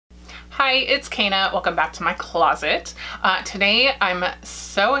Hi, it's Kana. Welcome back to my closet. Today I'm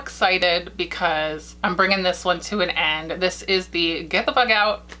so excited because I'm bringing this one to an end. This is the Get the Bug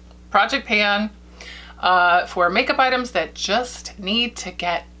Out project pan for makeup items that just need to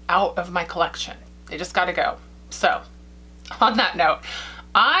get out of my collection. They just gotta go. So on that note,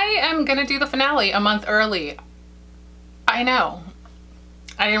 I am gonna do the finale a month early. I know.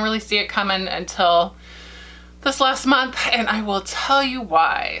 I didn't really see it coming until this last month, and I will tell you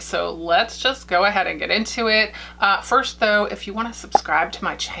why. So let's just go ahead and get into it. First though, if you want to subscribe to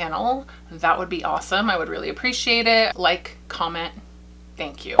my channel, that would be awesome. I would really appreciate it. Like, comment,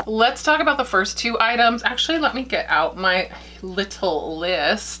 thank you. Let's talk about the first two items. Actually, let me get out my little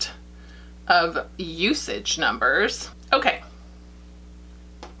list of usage numbers. Okay.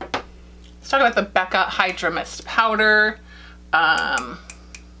 Let's talk about the Becca Hydra-Mist powder.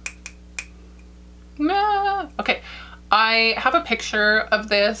 Okay, I have a picture of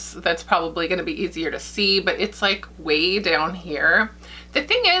this that's probably going to be easier to see, but it's like way down here. The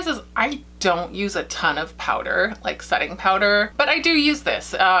thing is I don't use a ton of powder, like setting powder, but I do use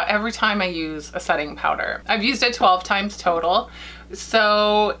this every time I use a setting powder. I've used it 12 times total,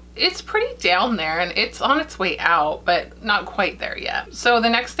 so it's pretty down there and it's on its way out, but not quite there yet. So the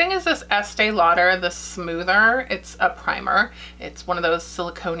next thing is this Estee Lauder, the Smoother. It's a primer. It's one of those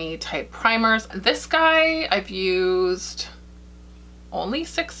silicone type primers. This guy I've used only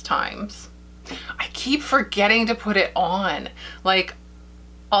 6 times. I keep forgetting to put it on. Like,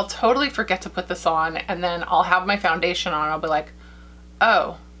 I'll totally forget to put this on and then I'll have my foundation on. I'll be like,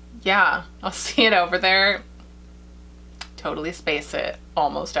 oh yeah, I'll see it over there. Totally space it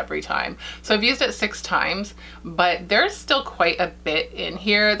almost every time. So I've used it 6 times, but there's still quite a bit in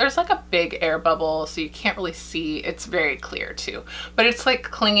here. There's like a big air bubble, so you can't really see. It's very clear too, but it's like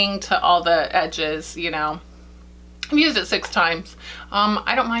clinging to all the edges, you know. I've used it 6 times.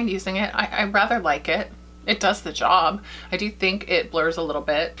 I don't mind using it. I rather like it. It does the job. I do think it blurs a little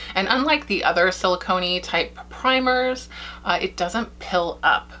bit. And unlike the other silicone type primers, it doesn't pill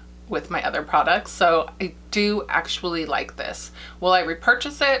up with my other products. So I do actually like this. Will I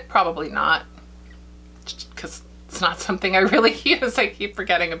repurchase it? Probably not, because it's not something I really use. I keep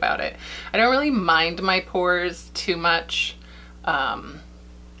forgetting about it. I don't really mind my pores too much. They're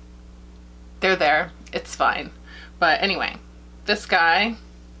there. It's fine. But anyway, this guy.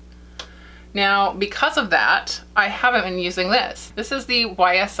 Now, because of that, I haven't been using this. This is the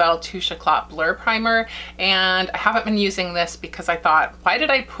YSL Touche Éclat Blur Primer, and I haven't been using this because I thought, why did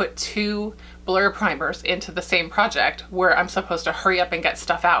I put 2 blur primers into the same project where I'm supposed to hurry up and get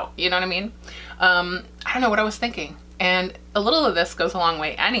stuff out? You know what I mean? I don't know what I was thinking. And a little of this goes a long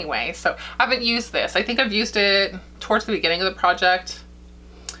way anyway, so I haven't used this. I think I've used it towards the beginning of the project.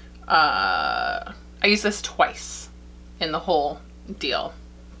 I used this twice in the whole deal.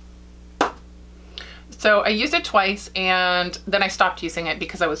 So I used it twice and then I stopped using it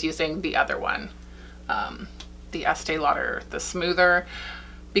because I was using the other one, the Estee Lauder, the Smoother,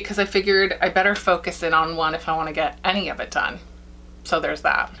 because I figured I better focus in on one if I want to get any of it done. So there's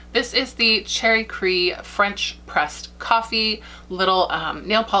that. This is the Cherry Chree French Pressed Coffee little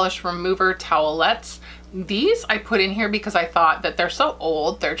nail polish remover towelettes. These I put in here because I thought that they're so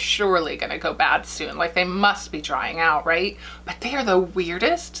old, they're surely gonna go bad soon. Like, they must be drying out, right? But they are the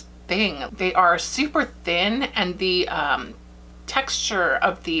weirdest thing. They are super thin and the texture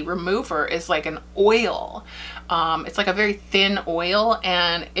of the remover is like an oil. It's like a very thin oil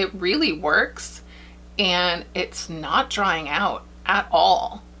and it really works and it's not drying out at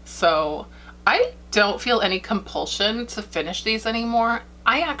all. So I don't feel any compulsion to finish these anymore.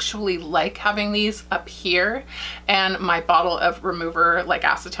 I actually like having these up here and my bottle of remover, like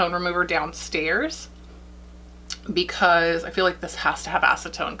acetone remover, downstairs, because I feel like this has to have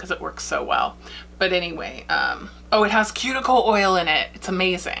acetone because it works so well. But anyway, oh, it has cuticle oil in it. It's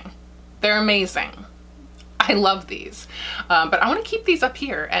amazing. They're amazing. I love these. But I want to keep these up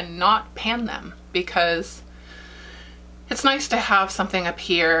here and not pan them because it's nice to have something up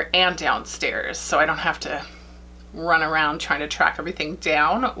here and downstairs so I don't have to run around trying to track everything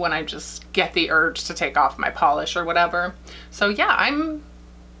down when I just get the urge to take off my polish or whatever. So yeah, I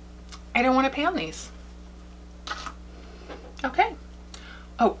don't want to pan these. Okay.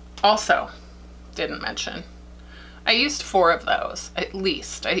 Oh, also, didn't mention, I used 4 of those, at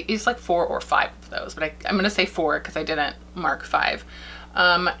least. I used like 4 or 5 of those, but I'm going to say 4 because I didn't mark 5.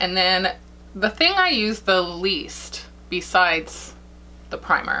 And then the thing I used the least, besides the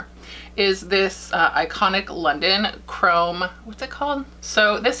primer, is this Iconic London Chrome, what's it called?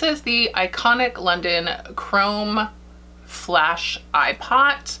 So this is the Iconic London Chrome Flash Eye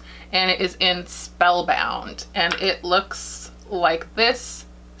Pot, and it is in Spellbound, and it looks like this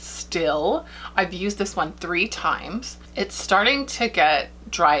still. I've used this one 3 times. It's starting to get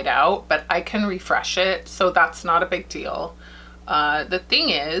dried out, but I can refresh it, so that's not a big deal. The thing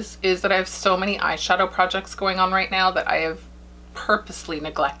is that I have so many eyeshadow projects going on right now that I have purposely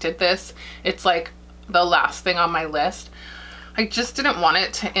neglected this. It's like the last thing on my list. I just didn't want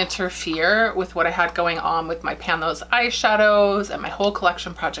it to interfere with what I had going on with my Pan Those eyeshadows and my whole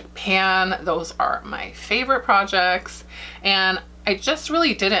collection project Pan. Those are my favorite projects, and I just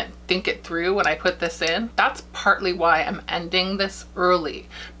really didn't think it through when I put this in. That's partly why I'm ending this early,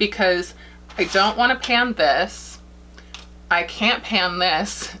 because I don't want to pan this. I can't pan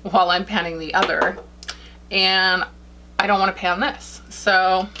this while I'm panning the other, and I don't want to pan this.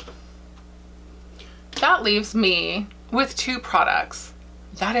 So that leaves me with 2 products.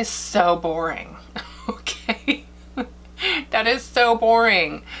 That is so boring. Okay. That is so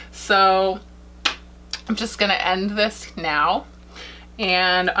boring. So I'm just gonna end this now,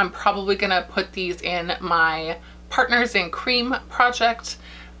 and I'm probably gonna put these in my Partners in Cream project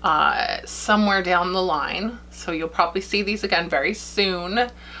somewhere down the line. So you'll probably see these again very soon.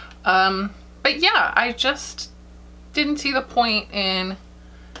 But yeah, I just didn't see the point in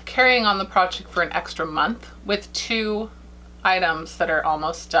carrying on the project for an extra month with 2 items that are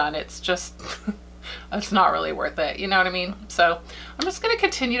almost done. It's just, it's not really worth it. You know what I mean? So I'm just going to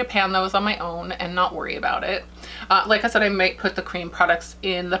continue to pan those on my own and not worry about it. Like I said, I might put the cream products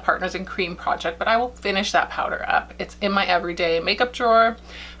in the Partners in Cream project, but I will finish that powder up. It's in my everyday makeup drawer.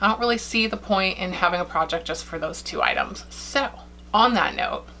 I don't really see the point in having a project just for those 2 items. So on that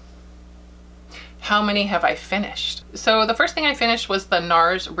note, how many have I finished? So the first thing I finished was the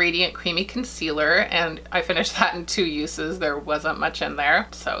NARS Radiant Creamy Concealer, and I finished that in 2 uses. There wasn't much in there,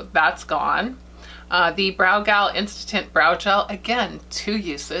 so that's gone. The BrowGal Instatint Brow Gel, again, 2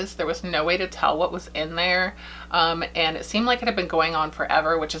 uses. There was no way to tell what was in there, and it seemed like it had been going on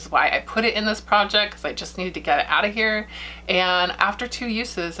forever, which is why I put it in this project, because I just needed to get it out of here. And after 2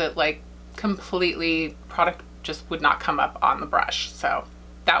 uses, it like completely, product just would not come up on the brush, so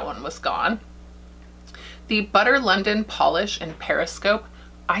that one was gone. The Butter London Polish in Periscope,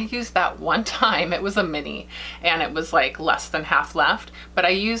 I used that one time. It was a mini and it was like less than half left, but I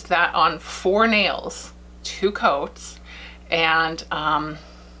used that on 4 nails, 2 coats, and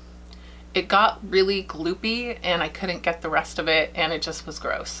it got really gloopy and I couldn't get the rest of it, and it just was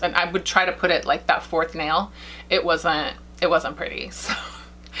gross. And I would try to put it like that 4th nail. It wasn't pretty.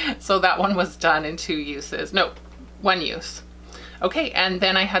 So that one was done in 2 uses. No, 1 use. Okay, and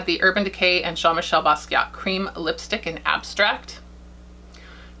then I had the Urban Decay and Jean-Michel Basquiat Cream Lipstick in Abstract.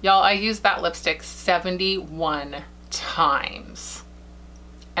 Y'all, I used that lipstick 71 times.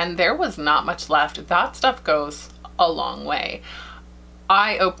 And there was not much left. That stuff goes a long way.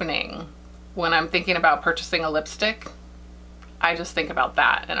 Eye-opening when I'm thinking about purchasing a lipstick. I just think about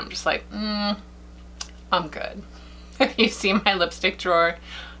that and I'm just like, I'm good. If you see my lipstick drawer,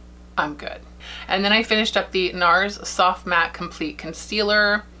 I'm good. And then I finished up the NARS Soft Matte Complete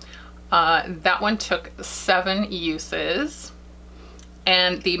Concealer. That one took 7 uses.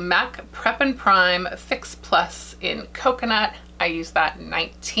 And the MAC Prep+Prime Fix Plus in Coconut, I used that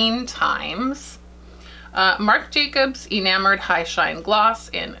 19 times. Marc Jacobs Enamored High Shine Gloss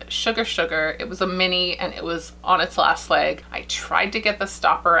in Sugar Sugar. It was a mini and it was on its last leg. I tried to get the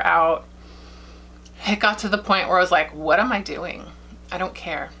stopper out. It got to the point where I was like, what am I doing? I don't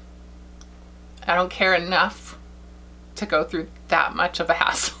care. I don't care enough to go through that much of a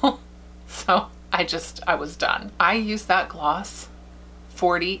hassle. So I was done. I used that gloss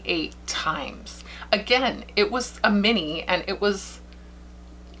 48 times. Again, it was a mini and it was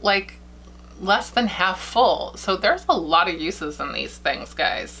like less than half full. So there's a lot of uses in these things,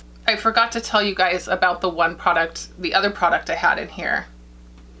 guys. I forgot to tell you guys about the one product, the other product I had in here.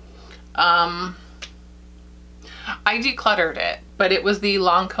 I decluttered it, but it was the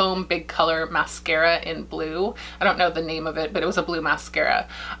Lancôme Big Color Mascara in blue. I don't know the name of it, but it was a blue mascara.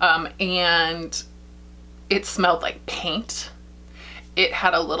 And it smelled like paint. It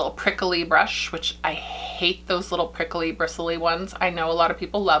had a little prickly brush, which I hate those little prickly bristly ones. I know a lot of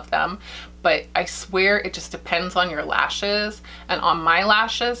people love them, but I swear it just depends on your lashes. And on my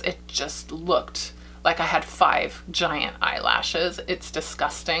lashes, it just looked like I had 5 giant eyelashes. It's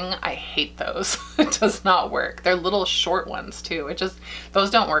disgusting. I hate those. It does not work. They're little short ones too. Those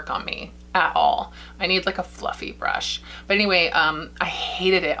don't work on me at all. I need like a fluffy brush. But anyway, I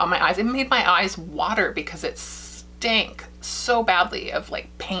hated it on my eyes. It made my eyes water because it stank so badly of like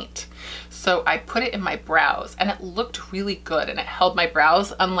paint. So I put it in my brows and it looked really good and it held my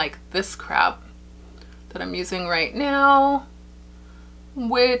brows, unlike this crap that I'm using right now,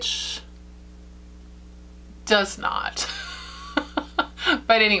 which does not.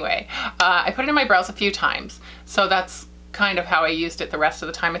 But anyway, I put it in my brows a few times. So that's kind of how I used it the rest of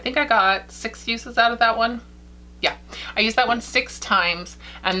the time. I think I got 6 uses out of that one. Yeah, I used that one 6 times,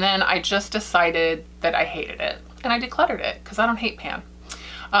 and then I just decided that I hated it. And I decluttered it because I don't hate pan.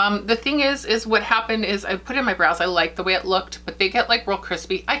 The thing is what happened is I put it in my brows. I liked the way it looked, but they get like real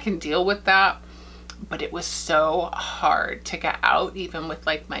crispy. I can deal with that, but it was so hard to get out even with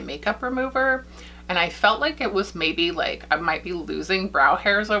like my makeup remover. And I felt like it was maybe like I might be losing brow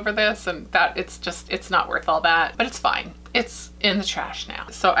hairs over this, and that it's not worth all that, but it's fine. It's in the trash now.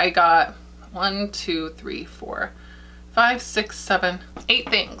 So I got 1, 2, 3, 4, 5, 6, 7, 8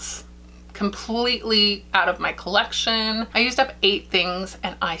 things completely out of my collection. I used up 8 things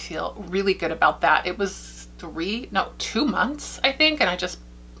and I feel really good about that. It was 2 months, I think, and I just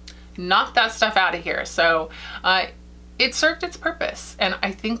knocked that stuff out of here. So it served its purpose, and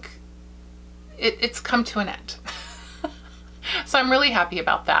I think it's come to an end. So I'm really happy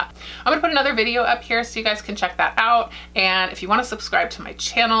about that. I'm gonna put another video up here so you guys can check that out. And if you want to subscribe to my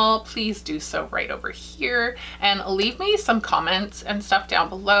channel, please do so right over here, and leave me some comments and stuff down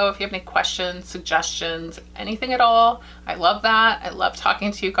below if you have any questions, suggestions, anything at all. I love that. I love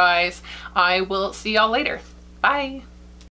talking to you guys. I will see y'all later. Bye.